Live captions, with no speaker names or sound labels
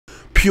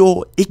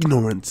Pure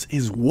ignorance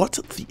is what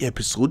the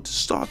episode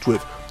starts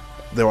with.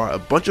 There are a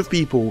bunch of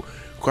people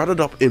crowded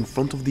up in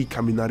front of the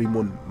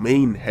Kaminarimon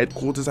main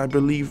headquarters, I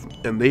believe,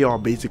 and they are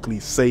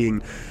basically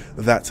saying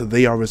that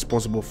they are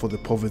responsible for the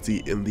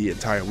poverty in the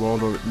entire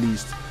world, or at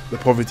least the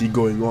poverty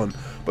going on.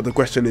 But the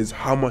question is,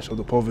 how much of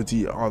the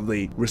poverty are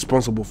they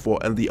responsible for?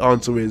 And the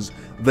answer is,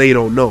 they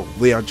don't know.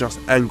 They are just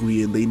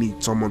angry and they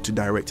need someone to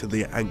direct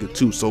their anger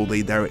to, so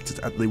they direct it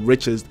at the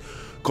richest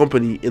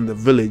company in the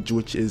village,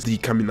 which is the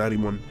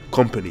Kaminarimon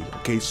company.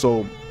 Okay,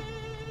 so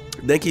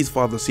Denki's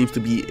father seems to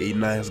be a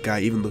nice guy,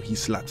 even though he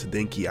slapped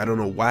Denki. I don't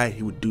know why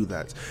he would do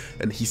that,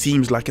 and he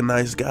seems like a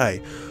nice guy.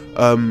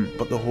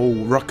 But the whole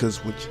ruckus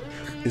which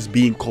is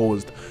being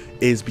caused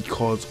is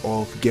because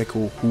of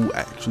Geko, who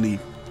actually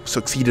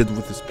succeeded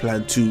with his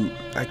plan to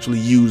actually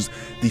use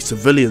the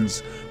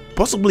civilians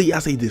possibly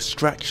as a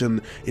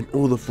distraction in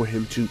order for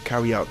him to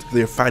carry out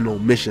their final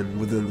mission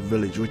within the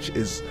village, which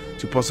is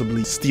to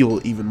possibly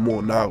steal even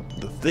more. Now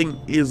the thing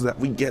is that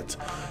we get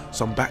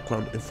some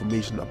background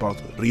information about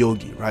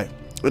Ryogi, right?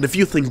 And a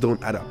few things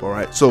don't add up,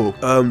 alright? So,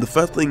 the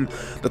first thing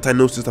that I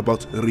noticed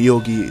about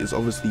Ryogi is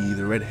obviously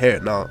the red hair.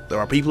 Now, there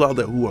are people out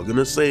there who are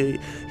gonna say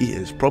he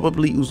is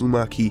probably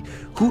Uzumaki.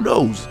 Who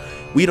knows?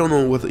 We don't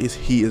know whether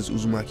he is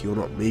Uzumaki or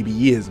not. Maybe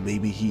he is,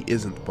 maybe he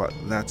isn't, but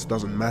that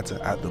doesn't matter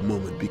at the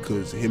moment,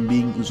 because him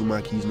being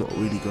Uzumaki is not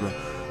really gonna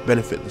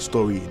benefit the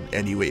story in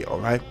any way,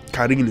 alright?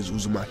 Karin is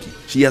Uzumaki.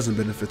 She hasn't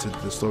benefited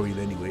the story in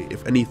any way.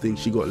 If anything,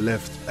 she got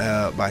left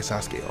by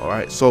Sasuke,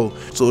 alright? So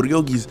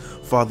Ryogi's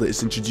father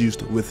is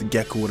introduced with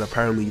Geko, and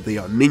apparently they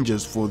are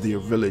ninjas for their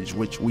village,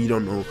 which we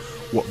don't know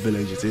what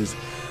village it is,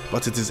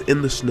 but it is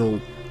in the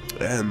snow,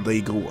 and they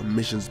go on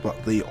missions,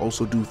 but they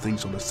also do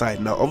things on the side.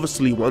 Now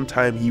obviously one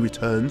time he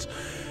returns,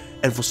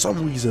 and for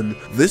some reason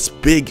this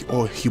big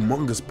or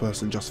humongous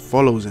person just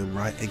follows him,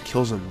 right, and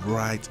kills him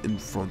right in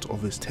front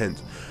of his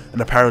tent.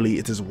 And apparently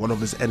it is one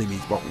of his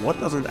enemies. But what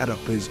doesn't add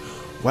up is,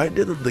 why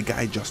didn't the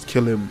guy just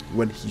kill him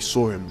when he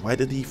saw him? Why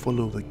did he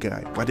follow the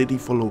guy? Why did he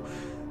follow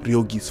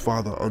Ryogi's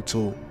father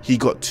until he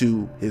got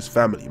to his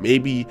family?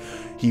 Maybe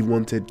he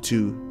wanted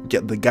to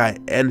get the guy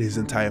and his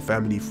entire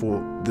family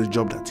for the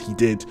job that he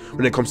did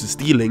when it comes to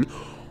stealing,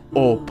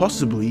 or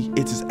possibly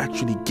it is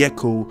actually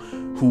Geko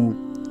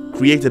who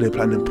created a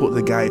plan and put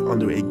the guy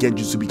under a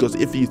genjutsu, because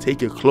if you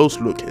take a close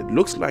look, it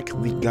looks like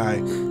the guy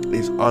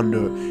is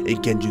under a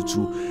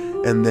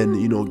genjutsu, and then,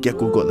 you know,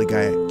 Geko got the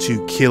guy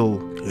to kill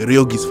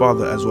Ryogi's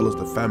father as well as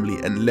the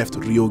family and left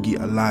Ryogi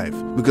alive.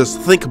 Because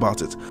think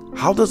about it,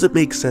 how does it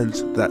make sense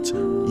that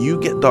you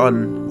get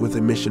done with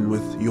a mission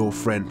with your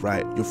friend,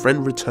 right? Your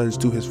friend returns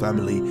to his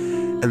family,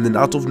 and then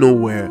out of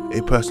nowhere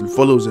a person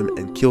follows him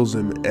and kills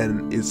him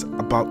and is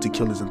about to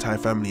kill his entire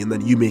family, and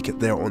then you make it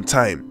there on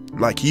time.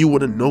 Like, you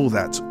wouldn't know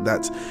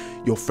that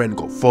your friend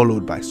got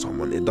followed by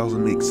someone. It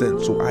doesn't make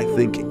sense. So I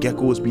think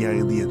Geko was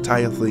behind the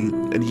entire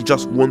thing, and he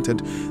just wanted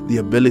the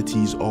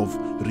abilities of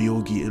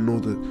Ryogi in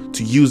order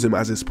to use him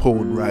as his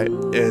pawn, right?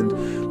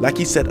 And like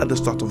he said at the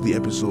start of the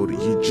episode,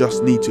 you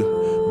just need to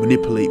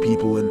manipulate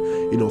people and,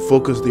 you know,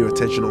 focus their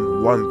attention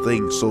on one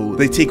thing, so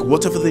they take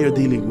whatever they are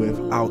dealing with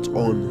out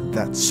on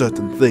that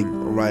certain thing,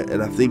 alright?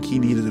 And I think he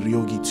needed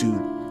Ryogi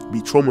to be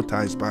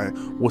traumatized by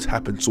what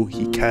happened so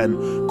he can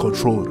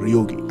control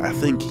Ryogi. I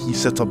think he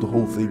set up the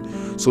whole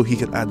thing so he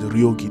can add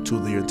Ryogi to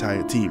the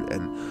entire team,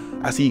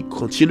 and as he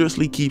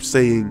continuously keeps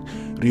saying,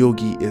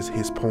 Ryogi is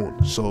his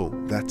pawn, so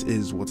that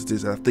is what it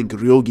is. And I think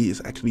Ryogi is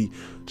actually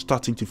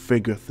starting to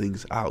figure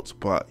things out,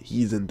 but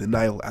he's in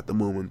denial at the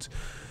moment,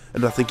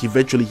 and I think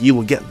eventually he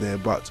will get there.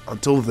 But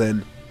until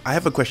then, I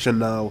have a question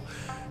now,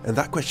 and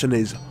that question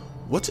is,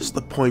 what is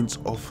the point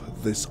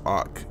of this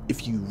arc?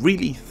 If you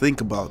really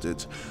think about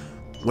it,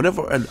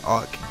 whenever an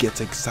arc gets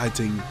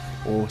exciting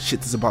or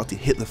shit is about to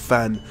hit the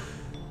fan,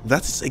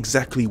 that is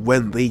exactly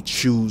when they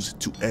choose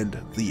to end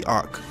the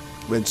arc.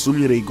 When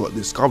Sumire got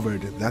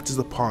discovered, that is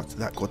the part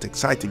that got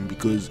exciting,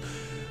 because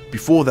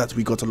before that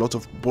we got a lot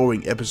of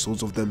boring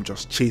episodes of them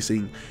just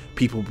chasing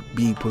people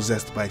being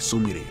possessed by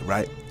Sumire,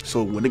 right?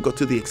 So when it got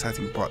to the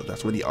exciting part,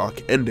 that's when the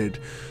arc ended.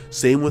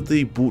 Same with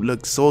the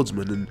bootleg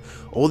swordsman and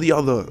all the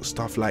other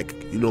stuff, like,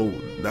 you know,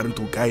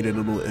 Naruto Gaiden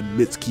and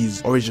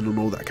Mitsuki's origin and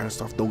all that kind of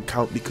stuff don't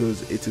count,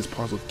 because it is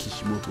part of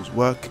Kishimoto's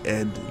work,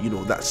 and, you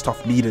know, that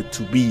stuff needed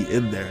to be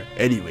in there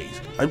anyways.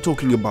 I'm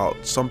talking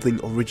about something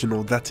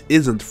original that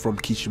isn't from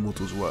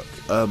Kishimoto's work.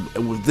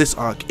 And with this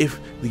arc, if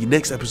the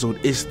next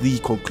episode is the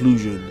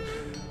conclusion,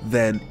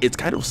 then it's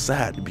kind of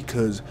sad,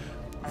 because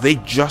they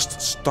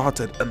just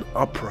started an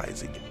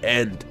uprising,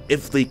 and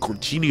if they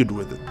continued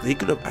with it, they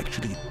could have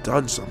actually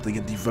done something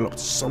and developed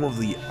some of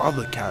the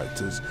other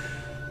characters.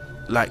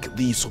 like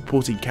the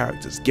supporting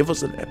characters. Give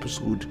us an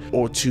episode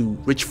or two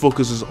which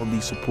focuses on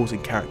these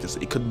supporting characters.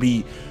 It could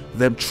be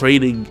them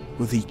training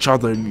with each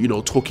other and, you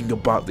know, talking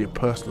about their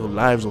personal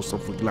lives or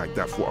something like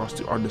that for us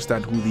to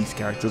understand who these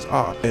characters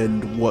are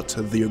and what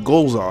their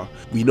goals are.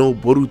 We know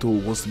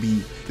Boruto wants to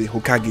be the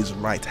Hokage's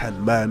right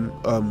hand man.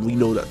 We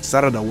know that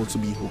Sarada wants to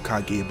be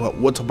Hokage, but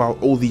what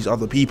about all these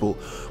other people?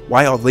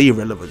 Why are they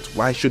relevant?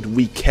 Why should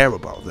we care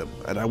about them?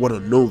 And I want to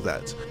know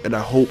that, and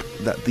I hope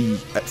that the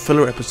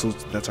filler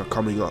episodes that are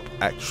coming up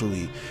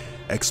actually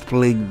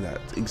explain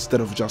that, instead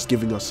of just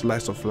giving us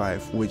slice of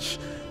life, which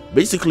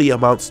basically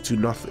amounts to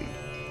nothing.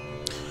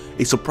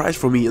 A surprise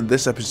for me in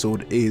this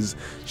episode is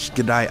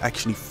Shikadai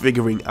actually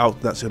figuring out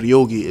that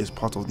Ryogi is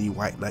part of the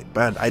White Knight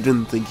band. I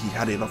didn't think he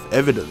had enough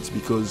evidence,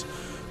 because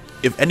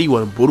if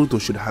anyone, Boruto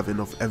should have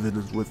enough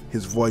evidence with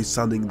his voice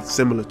sounding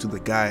similar to the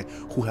guy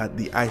who had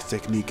the ice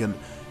technique, and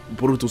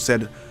Boruto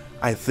said,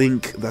 "I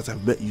think that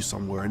I've met you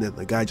somewhere," and then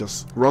the guy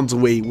just runs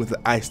away with the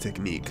ice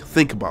technique.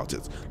 Think about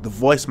it. The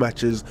voice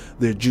matches,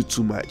 their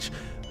jutsu match.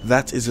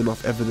 That is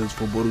enough evidence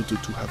for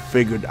Boruto to have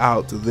figured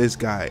out this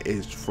guy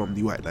is from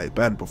the White Knight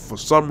band, but for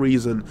some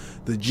reason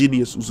the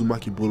genius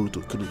Uzumaki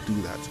Boruto couldn't do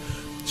that.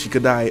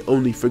 Shikadai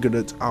only figured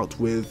it out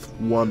with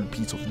one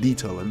piece of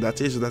detail, and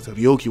that is that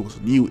Ryogi was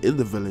new in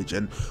the village,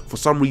 and for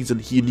some reason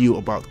he knew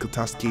about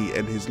Katasuki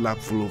and his lab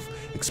full of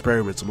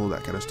experiments and all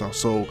that kind of stuff,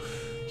 so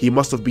he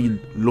must have been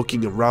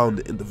looking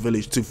around in the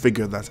village to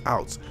figure that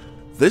out.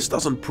 This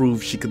doesn't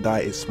prove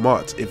Shikadai is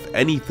smart. If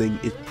anything,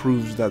 it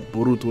proves that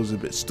Boruto is a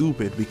bit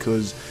stupid,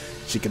 because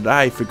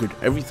Shikadai figured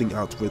everything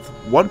out with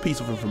one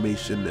piece of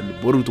information and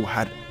Boruto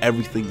had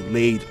everything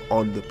laid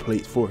on the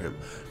plate for him.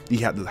 He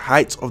had the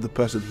height of the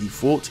person he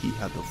fought, he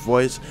had the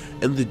voice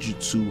and the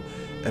jutsu,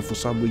 and for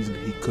some reason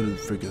he couldn't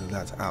figure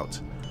that out.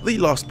 The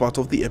last part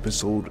of the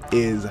episode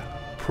is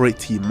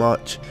pretty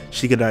much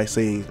Shikadai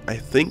saying, "I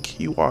think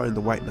you are in the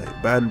White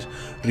Knight band."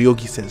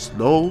 Ryogi says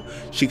no.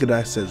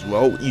 Shikadai says,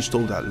 "Well, you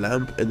stole that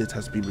lamp and it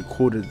has been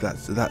recorded that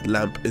that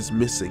lamp is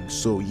missing,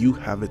 so you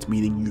have it,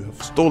 meaning you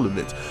have stolen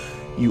it.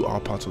 You are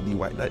part of the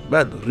White Knight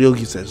band."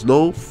 Ryogi says,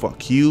 "No,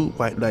 fuck you,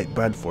 White Knight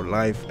band for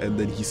life," and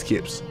then he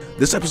skips.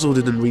 This episode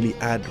didn't really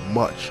add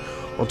much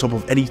on top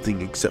of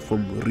anything except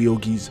from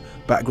Ryogi's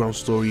background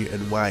story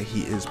and why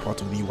he is part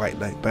of the White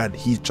Knight band.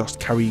 He's just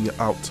carrying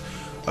out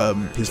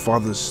his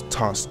father's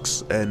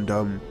tasks, and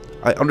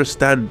I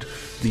understand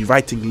the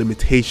writing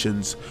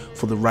limitations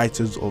for the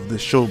writers of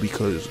this show,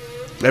 because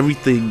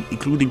everything,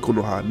 including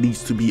Konoha,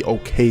 needs to be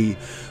okay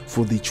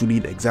for the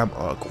Chunin exam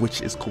arc,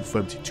 which is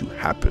confirmed to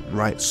happen,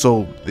 right?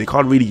 So they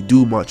can't really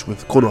do much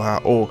with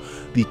Konoha or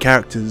the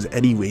characters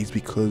anyways,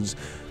 because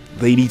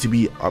they need to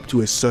be up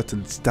to a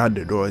certain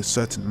standard or a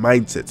certain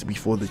mindset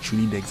before the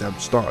Chunin exam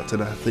starts.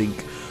 And I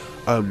think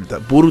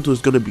that Boruto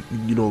is gonna be,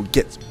 you know,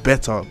 get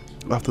better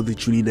after the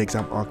Chunin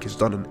exam arc is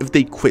done, and if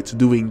they quit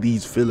doing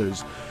these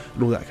fillers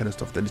and all that kind of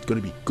stuff, then it's going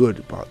to be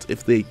good. But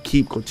if they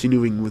keep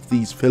continuing with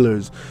these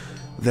fillers,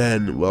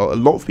 then, well, a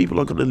lot of people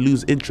are going to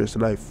lose interest,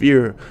 and I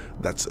fear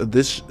that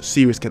this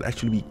series can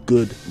actually be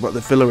good, but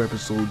the filler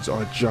episodes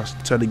are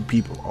just turning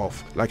people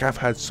off. Like, I've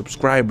had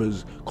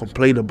subscribers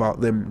complain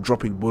about them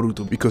dropping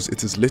Boruto because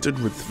it is littered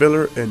with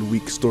filler and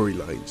weak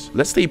storylines.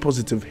 Let's stay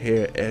positive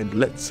here, and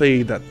let's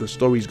say that the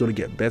story is going to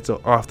get better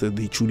after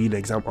the Chunin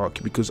exam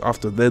arc, because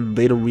after then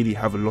they don't really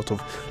have a lot of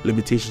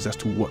limitations as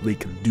to what they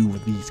can do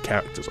with these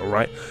characters,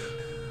 alright?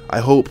 I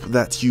hope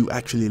that you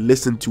actually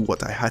listened to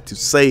what I had to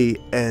say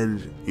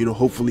and, you know,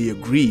 hopefully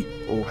agree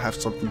or have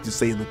something to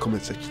say in the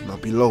comment section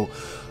down below.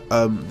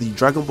 The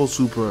Dragon Ball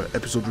Super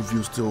episode review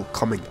is still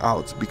coming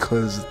out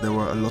because there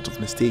were a lot of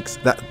mistakes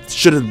that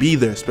shouldn't be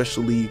there,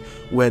 especially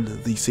when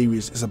the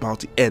series is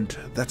about to end.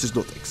 That is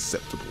not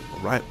acceptable,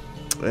 alright?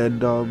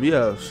 And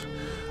yeah,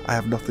 I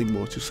have nothing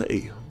more to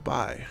say.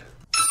 Bye.